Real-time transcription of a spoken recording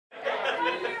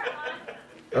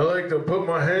I like to put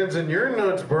my hands in your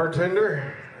nuts,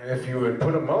 bartender. If you would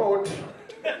put them out.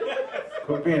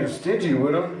 Quit being stingy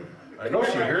with them. I know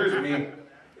she hears me.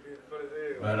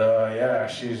 But yeah,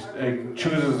 she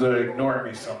chooses to ignore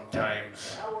me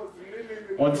sometimes.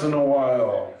 Once in a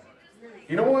while.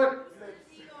 You know what?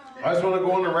 I just want to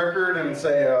go on the record and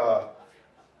say,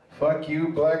 fuck you,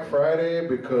 Black Friday,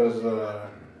 because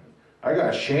I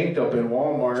got shanked up in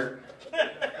Walmart.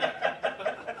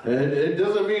 It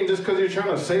doesn't mean just because you're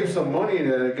trying to save some money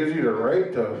that it gives you the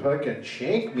right to fucking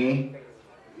shank me.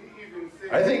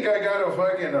 I think I got a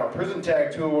fucking prison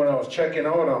tattoo when I was checking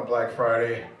out on Black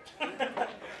Friday.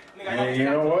 And you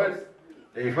know what?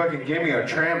 They fucking gave me a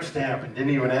tramp stamp and didn't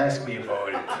even ask me about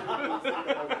it.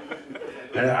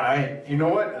 And you know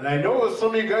what? And I know it's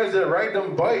some of you guys that ride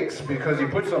them bikes because you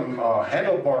put some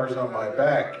handlebars on my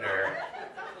back there.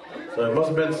 So it must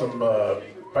have been some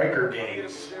biker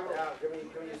gangs.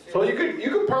 So you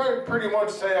could probably pretty much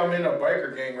say I'm in a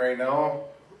biker gang right now.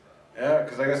 Yeah,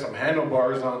 because I got some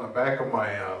handlebars on the back of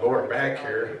my lower back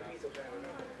here.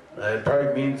 It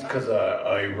probably means because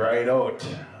I ride out.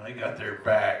 I got their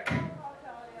back.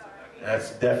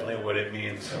 That's definitely what it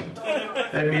means.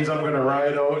 That means I'm going to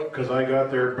ride out because I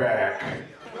got their back.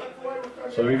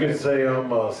 So we can say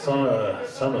I'm a son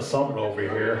of something over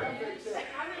here.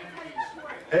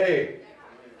 Hey,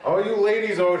 all you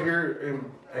ladies out here,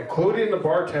 including the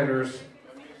bartenders,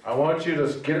 I want you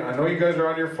to get, I know you guys are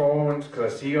on your phones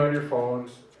because I see you on your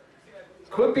phones.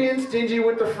 Quit being stingy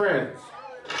with the friends.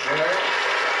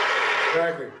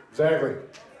 Alright? Exactly.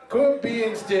 Quit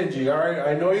being stingy, alright?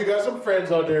 I know you got some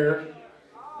friends out there.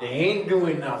 They ain't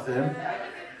doing nothing.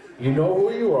 You know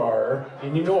who you are,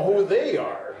 and you know who they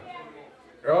are.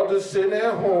 They're all just sitting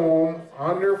at home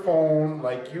on their phone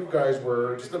like you guys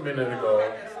were just a minute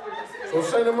ago. So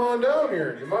send them on down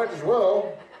here. You might as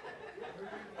well.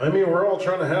 I mean, we're all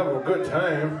trying to have a good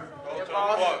time.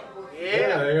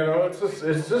 Yeah, you know,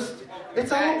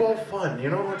 it's all about fun, you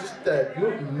know, just that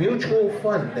mutual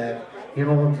fun, that, you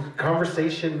know,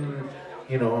 conversation,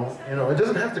 you know, it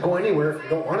doesn't have to go anywhere if you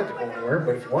don't want it to go anywhere,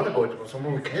 but if you want to go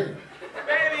somewhere, we can.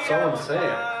 That's all I'm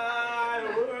saying.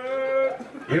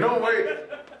 You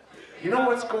know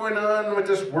what's going on with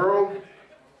this world?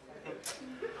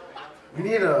 We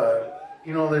need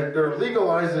you know, they're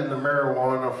legalizing the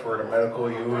marijuana for the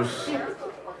medical use.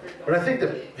 But I think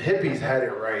the hippies had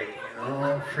it right, you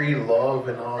know, free love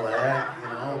and all that, you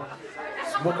know.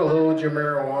 Smoke a little of your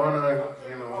marijuana,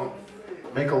 you know,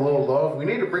 make a little love. We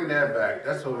need to bring that back.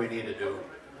 That's what we need to do.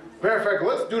 Matter of fact,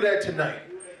 let's do that tonight.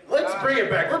 Let's bring it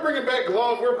back. We're bringing back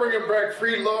love. We're bringing back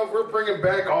free love. We're bringing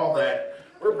back all that.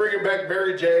 We're bringing back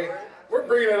Mary J. We're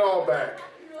bringing it all back.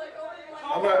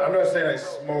 I'm not saying I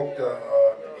smoked,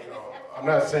 I'm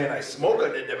not saying I smoke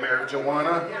the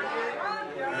marijuana,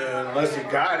 unless you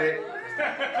got it.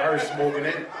 Or smoking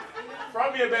it.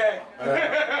 From your bag.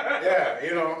 Yeah,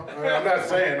 you know, I'm not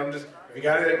saying, I'm just, if you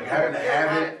got it, you happen to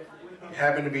have it, you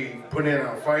happen to be putting it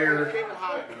on fire,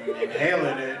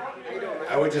 inhaling it,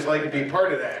 I would just like to be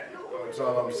part of that. That's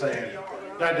all I'm saying.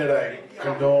 Not that I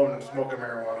condone smoking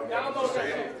marijuana, but I'm just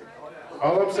saying.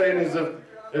 All I'm saying is if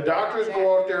the doctors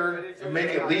go out there and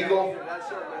make it legal,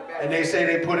 and they say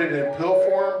they put it in pill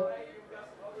form,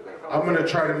 I'm going to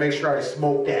try to make sure I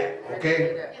smoke that,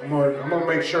 okay? I'm going to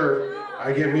make sure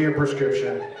I get me a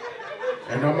prescription,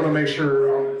 and I'm going to make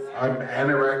sure I'm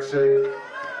anorexic,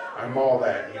 I'm all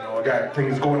that, you know, I got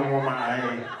things going on with my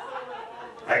eye.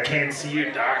 I can't see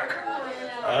you, doc.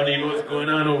 I don't even know what's going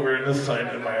on over in this side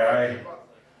of my eye.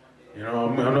 You know,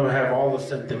 I'm going to have all the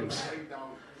symptoms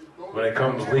when it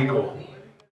comes legal.